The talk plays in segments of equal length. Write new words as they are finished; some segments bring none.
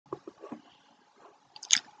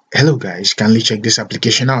Hello guys, kindly check this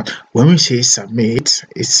application out. When we say submit,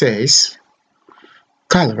 it says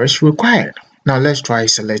colors required. Now let's try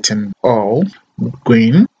selecting all: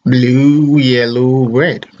 green, blue, yellow,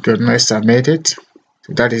 red. Good, let's submit it.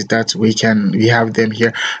 So that is that. We have them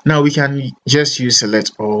here. Now we can just use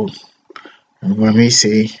select all, and when we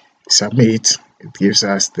say submit, it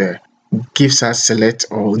gives us select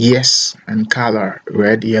all, yes, and color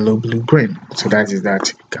red, yellow, blue, green. So that is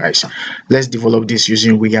that, guys. Let's develop this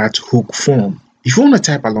using React hook form. If you want to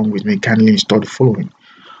type along with me, kindly install the following: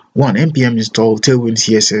 1. npm install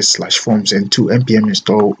Tailwindcss/forms, and 2. npm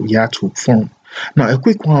install React hook form. Now a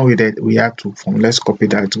quick one with the React hook form. Let's copy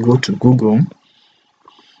that, go to Google,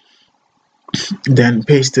 then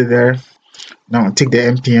paste it there. Now take the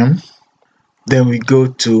npm, then we go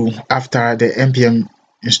to, after the npm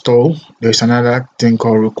install, there's another thing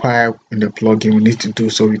called require in the plugin we need to do,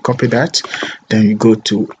 so we copy that, then we go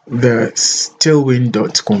to the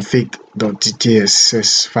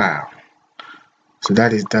tailwind.config.css file. So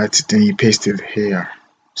that is that, then you paste it here.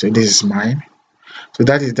 So this is mine. So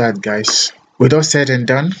that is that, guys. With all said and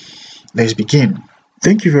done, let's begin.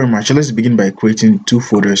 Thank you very much. Let's begin by creating two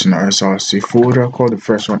folders in our source. A folder called the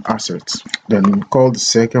first one assets, then call the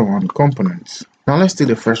second one components. Now let's take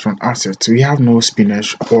the first one assets. We have no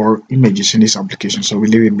spinach or images in this application, so we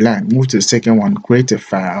leave it blank. Move to the second one, create a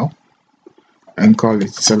file and call it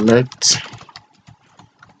SelectAll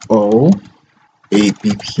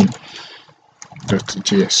app.js.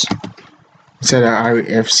 Instead of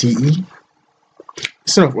refce,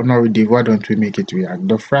 instead of ordinary div, why don't we make it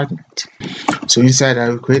React.fragment? So inside I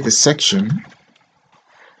will create a section,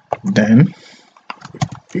 then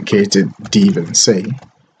we create a div and say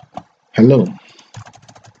hello.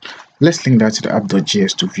 Let's link that to the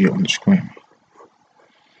app.js to view on the screen.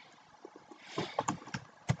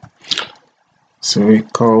 So we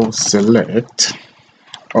call select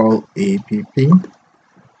all app.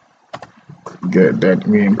 Good, that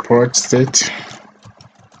we import state,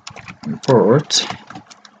 import.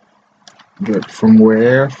 Good, from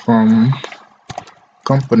where? From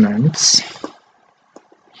components,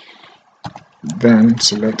 then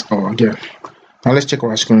select all again. Now let's check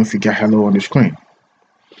our screen if we get hello on the screen.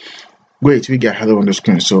 Great, we get hello on the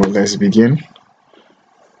screen. So let's begin.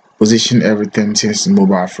 Position everything since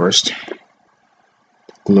mobile first.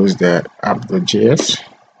 Close the app.js.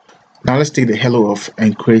 Now let's take the hello off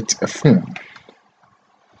and create a form.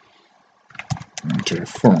 Enter a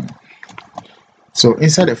form. So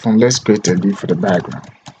inside the form, let's create a div for the background.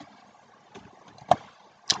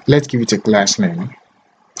 Let's give it a class name: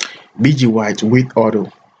 bg white, width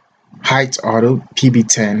auto, height auto,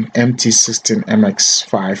 pb10, mt16,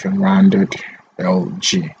 mx5, and rounded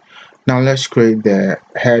lg. Now let's create the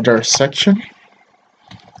header section.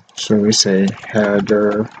 So we say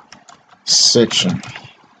header section.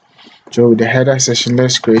 So with the header section,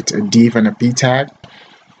 let's create a div and a p tag.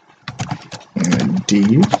 And a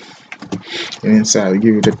div, and inside we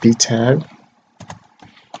give it a p tag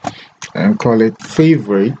and call it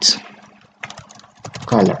favorite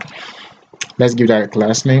color. Let's give that a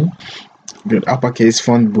class name. Good, uppercase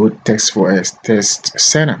font bold text for s text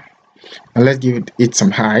center. And let's give it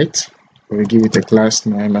some height. We give it a class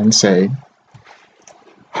name and say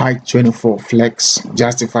height 24, flex,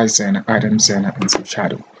 justify center, item center, and some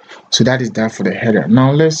shadow. So that is that for the header.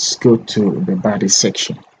 Now let's go to the body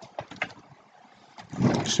section.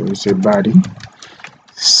 So we say body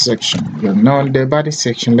section. Good. Now the body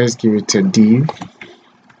section, let's give it a div.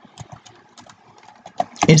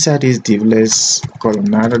 Inside this div, let's call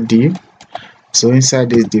another div. So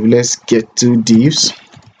inside this div, let's get two divs.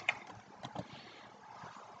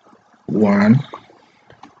 1,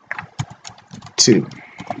 2.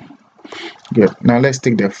 Good. Now let's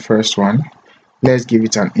take the first one. Let's give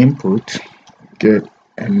it an input. Good.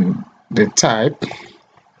 And the type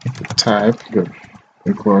good,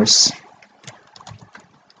 equals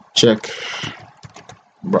checkbox.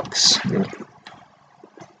 Good.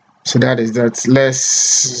 So that is that.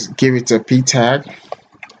 Let's give it a p tag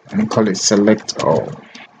and call it select all.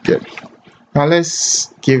 Good. Now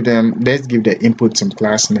let's give the input some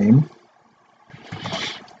class name.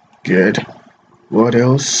 Good. What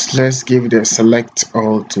else? Let's give the select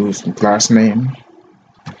all to some class name.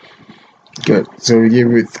 Good. So we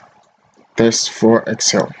give it test for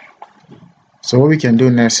Excel. So what we can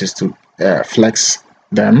do next is to flex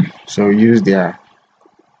them. So use their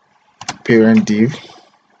parent div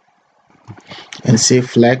and say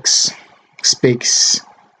flex space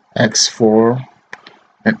x4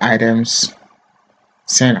 and items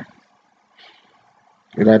center.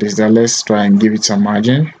 So that is that. Let's try and give it some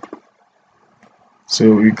margin.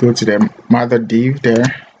 So we go to the mother div there,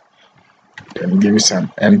 and give it some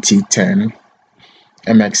MT10,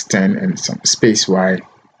 MX10, and some space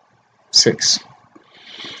Y6.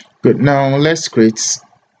 Good. Now let's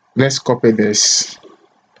copy this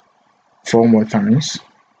 4 more times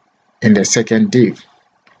in the second div.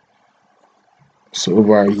 So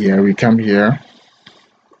over here, we come here.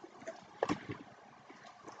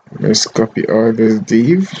 Let's copy all this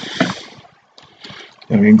div.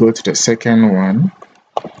 And we go to the second one.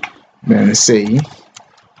 Then say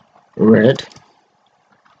red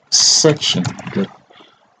section. Good.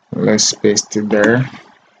 Let's paste it there.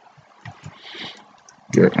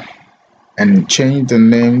 Good. And change the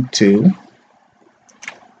name to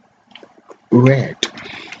red.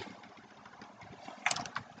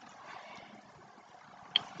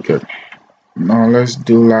 Good. Now let's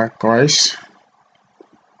do likewise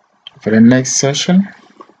for the next session.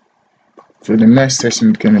 For the next session,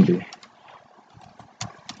 it's gonna be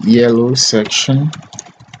yellow section.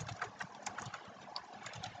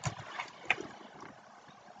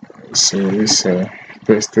 So let's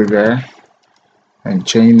paste it there and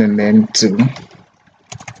change the name to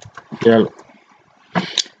yellow.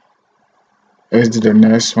 Let's do the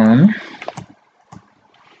next one.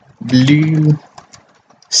 Blue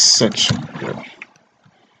section.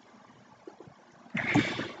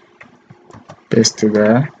 Paste it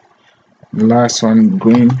there. The last one,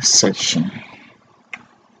 green section.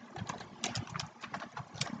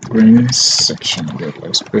 Green section. Good.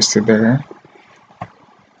 Let's paste it there.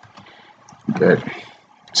 Good.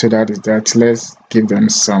 So that is that. Let's give them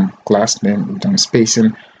some class name with some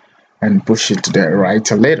spacing and push it to the right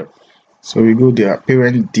a little. So we go to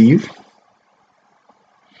parent div.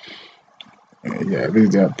 Yeah, this is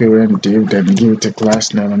the parent div. Then give it a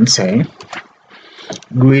class name and say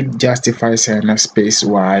grid justifies and space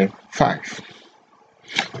Y5.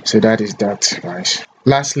 So that is that, guys.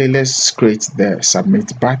 Lastly, let's create the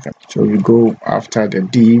submit button. So we go after the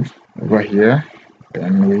div over here,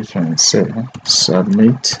 and we can say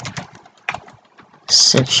submit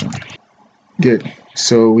section. Good.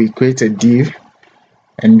 So we create a div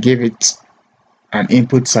and give it an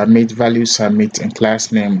input submit, value submit, and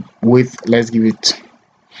class name with, let's give it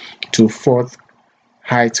to 4th,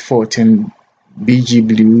 height 14, BG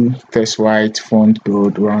blue, text white, font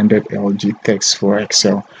bold, rounded LG text for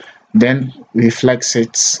Excel. Then we flex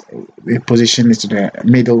it, we position it to the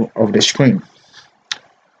middle of the screen.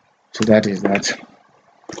 So that is that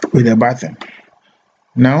with the button.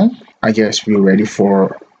 Now I guess we're ready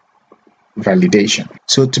for validation.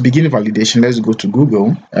 So to begin validation, let's go to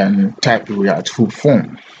Google and type React full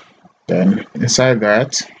form. Then inside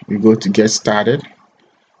that, we go to get started.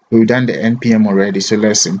 We've done the npm already, so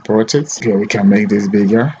let's import it. Here we can make this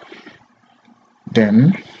bigger.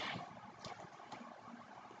 Then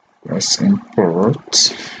let's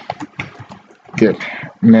import. Good.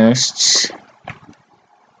 Next,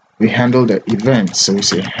 we handle the events. So we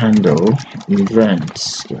say handle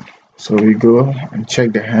events. Good. So we go and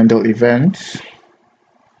check the handle event.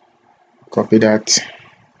 Copy that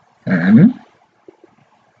and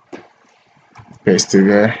paste it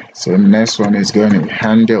there. So the next one is going to be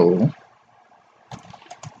handle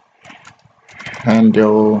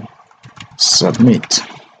submit.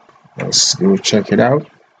 Let's go check it out.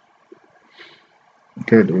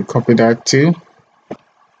 Good, we copy that too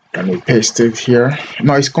and we paste it here.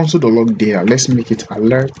 Now it's console.log data. Let's make it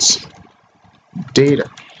alert data.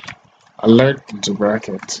 Alert into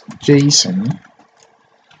bracket JSON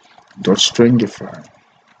dot stringify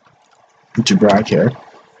into bracket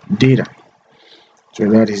data. So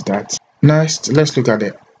that is that. Next, let's look at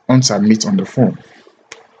the onSubmit on the form.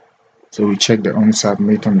 So we check the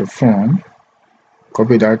onSubmit on the form,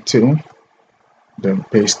 copy that too, then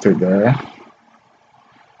paste it there.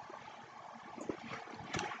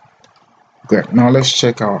 Good. Now let's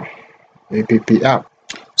check our app app.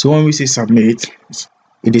 So when we say submit,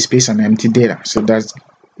 it displays an empty data. So that's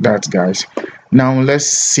that, guys. Now let's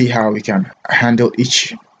see how we can handle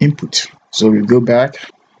each input. So we go back.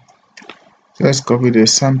 So let's copy the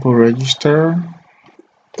sample register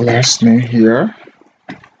class name here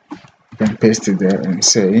and paste it there and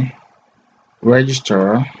say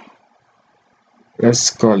register.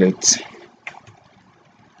 Let's call it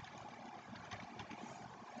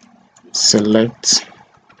SelectAll.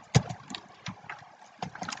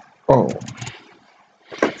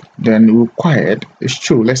 Then required is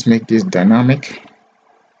true. Let's make this dynamic.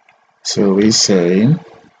 So we say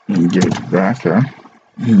get bracket,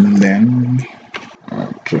 and then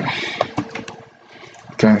okay,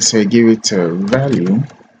 you can say give it a value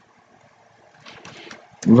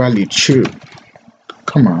true.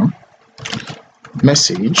 Come on,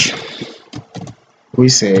 message. We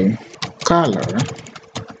say color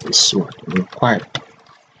is what required.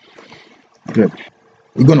 Good.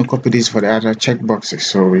 We're going to copy this for the other checkboxes,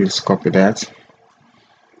 so we'll just copy that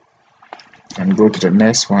and go to the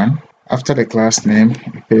next one. After the class name,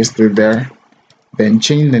 paste it there, then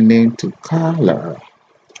change the name to color.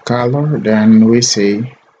 Then we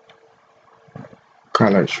say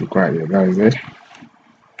color is required. That is it.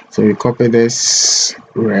 So we copy this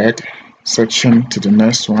red section to the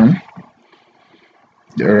next one.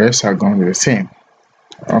 The rest are going to be the same.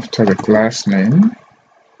 After the class name,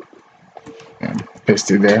 and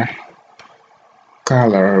paste it there.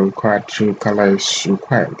 Color required, true color is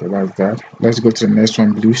required. Okay, that's that. Let's go to the next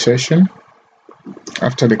one, blue section.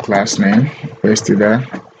 After the class name, paste it there.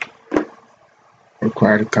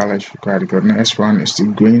 Required color is required. The next one is the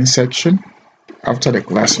green section. After the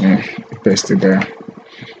class name, paste it there.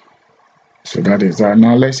 So that is that.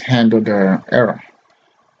 Now let's handle the error.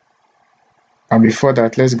 And before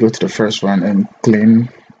that, let's go to the first one and clean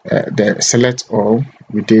the select all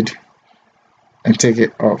we did and take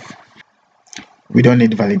it off. We don't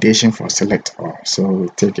need validation for select all, so we'll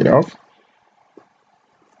take it off.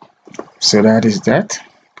 So that is that.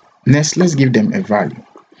 Next, let's give them a value.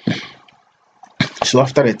 So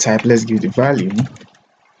after the type, let's give the value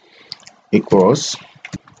equals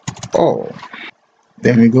all.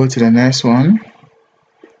 Then we go to the next one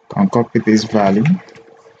and copy this value.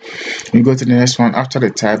 We go to the next one. After the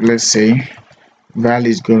type, let's say value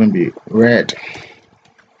is going to be red.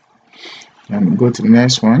 And go to the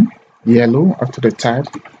next one, yellow. After the type,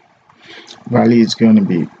 value is going to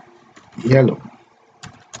be yellow.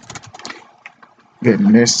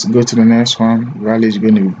 Then let's go to the next one, value is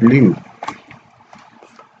going to be blue.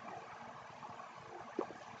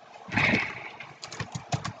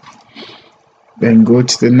 Then go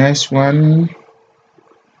to the next one,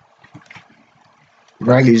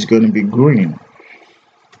 value is going to be green.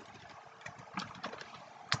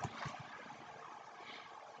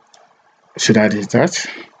 So that is that.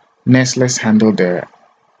 Next, let's handle the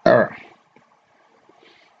error.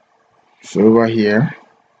 So over here,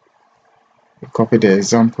 we copy the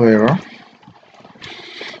example error.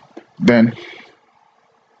 Then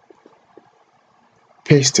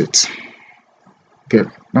paste it. Good.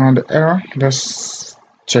 Now the error, let's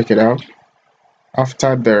check it out.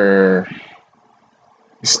 After the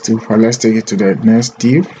let's take it to the next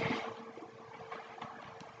div.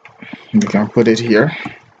 We can put it here.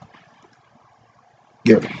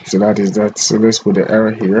 Good. So that is that. So let's put the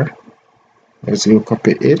error here. Let's go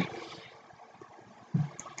copy it.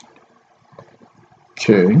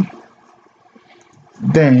 Okay.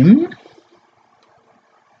 Then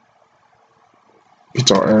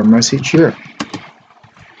put our error message here.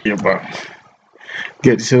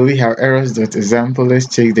 Good. So we have errors.example. Let's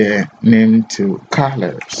take the name to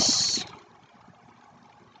colors.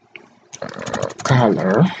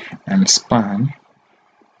 Color and span.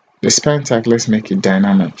 The span tag, let's make it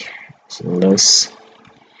dynamic. So let's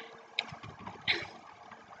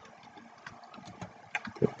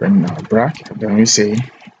bring our bracket. Then we say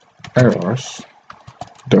errors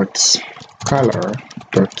dot color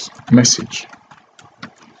dot message.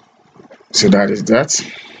 So that is that.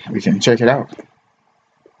 We can check it out.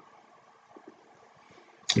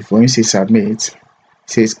 If when you say submit, it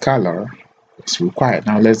says color is required.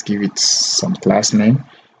 Now let's give it some class name.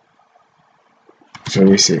 So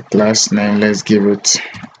we say class name, let's give it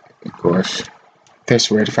equals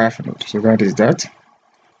test red 500. So that is that.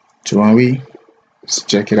 So when we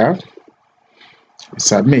check it out,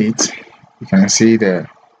 submit, you can see the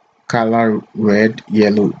color red,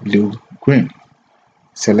 yellow, blue, green.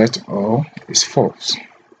 Select all is false.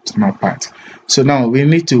 It's not part. So now we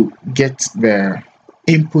need to get the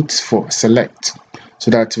inputs for select so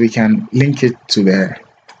that we can link it to the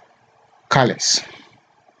colors.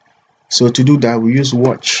 So to do that, we use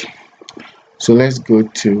watch. So let's go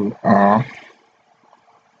to our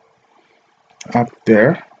up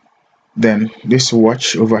there. Then this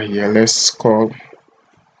watch over here, let's call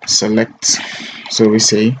select. So we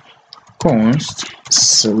say const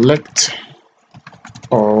select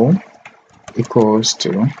all equals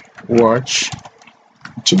to watch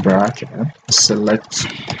to bracket select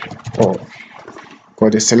all.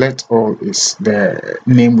 Because the select all is the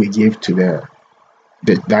name we give to that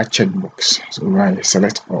checkbox. So right,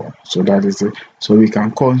 select all. So that is it. So we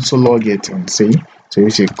can console log it and see. So we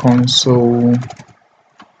say console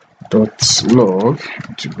dot log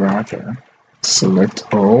to bracket select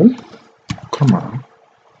all. Come on,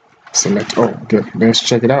 select all. Good. Let's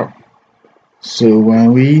check it out. So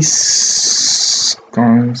when we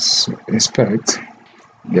inspect,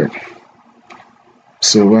 good.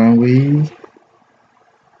 So when we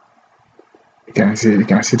you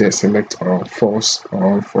can see the select all, false,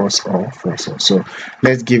 all, false, all, false, all. So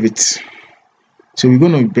let's give it. So we're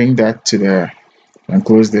going to bring that to the, and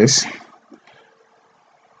close this.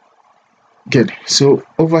 Good. So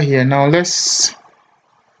over here now, let's,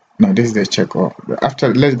 no, this is the check all.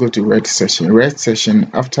 After, let's go to red session. Red session,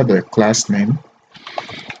 after the class name,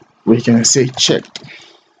 we can say checked.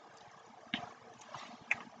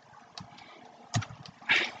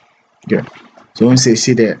 Good. So when you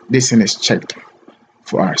see that this one is checked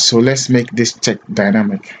for us, so let's make this check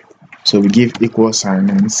dynamic. So we give equal sign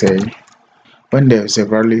and say when there's a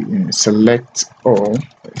value in select all,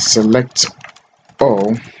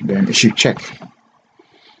 then it should check.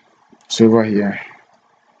 So over here,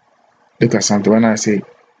 look at something.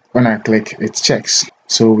 When I click, it checks.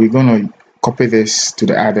 So we're gonna copy this to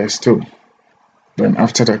the others too. Then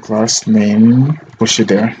after the class name, push it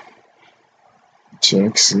there.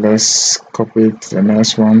 Checks. Let's copy it to the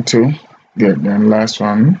next one too. Good. Then last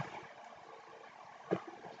one.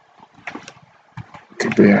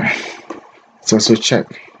 Copy here. It's also check.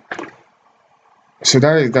 So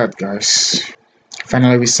that is that, guys.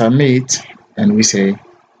 Finally, we submit and we say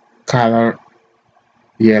color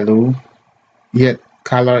yellow,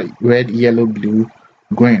 color red, yellow, blue,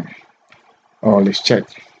 green. All is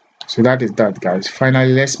checked. So that is that, guys.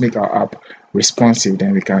 Finally, let's make our app responsive.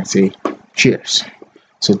 Then we can say cheers.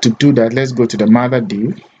 So to do that, let's go to the mother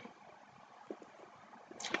div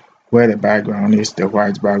where the background is the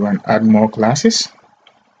white background. Add more classes.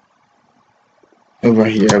 Over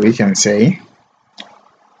here we can say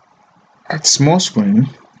at small screen,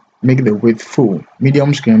 make the width full.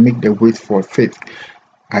 Medium screen, make the width for fit.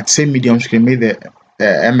 At same medium screen, make the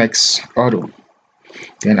MX auto.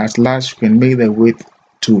 Then at large screen, make the width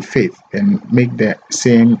to fit and make the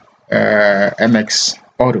same MX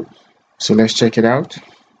auto. So let's check it out.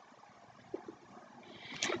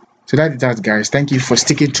 So that is that, guys. Thank you for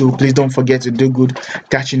sticking to. Please don't forget to do good.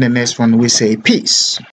 Catch you in the next one. We say peace.